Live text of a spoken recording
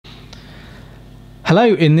Hello,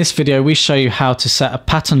 in this video we show you how to set a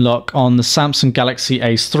pattern lock on the Samsung Galaxy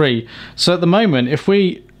A3. So at the moment, if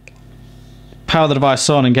we power the device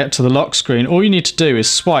on and get to the lock screen, all you need to do is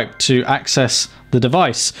swipe to access the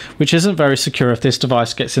device, which isn't very secure if this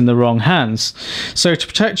device gets in the wrong hands. So to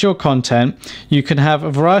protect your content, you can have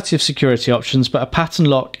a variety of security options, but a pattern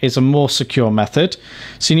lock is a more secure method.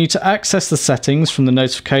 So you need to access the settings from the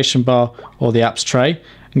notification bar or the apps tray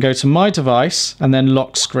and go to My Device and then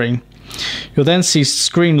Lock Screen. You'll then see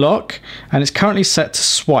Screen Lock, and it's currently set to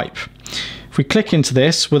swipe. If we click into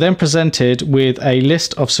this, we're then presented with a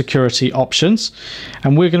list of security options,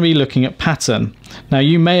 and we're going to be looking at pattern. Now,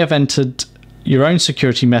 you may have entered your own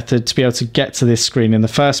security method to be able to get to this screen in the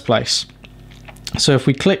first place. So if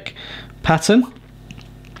we click pattern,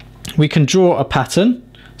 we can draw a pattern.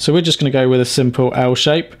 So we're just going to go with a simple L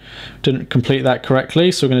shape. Didn't complete that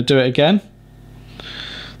correctly, so we're going to do it again.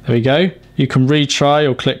 There we go. You can retry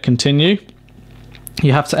or click continue.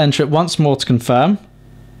 You have to enter it once more to confirm.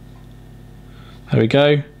 There we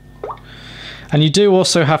go. And you do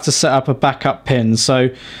also have to set up a backup pin. So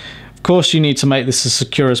of course you need to make this as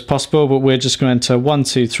secure as possible, but we're just going to enter 1,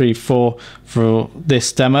 2, 3, 4 for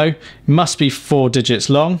this demo. It must be 4 digits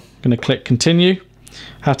long. I'm going to click continue.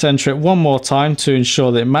 Have to enter it one more time to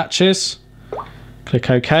ensure that it matches. Click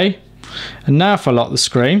OK. And now if I lock the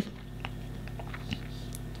screen,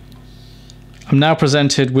 I'm now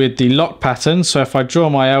presented with the lock pattern. So if I draw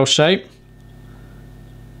my L shape,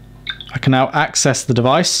 I can now access the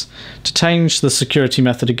device. To change the security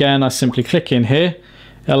method again, I simply click in here.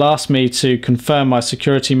 It'll ask me to confirm my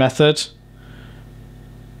security method.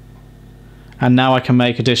 And now I can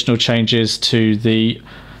make additional changes to the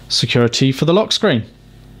security for the lock screen.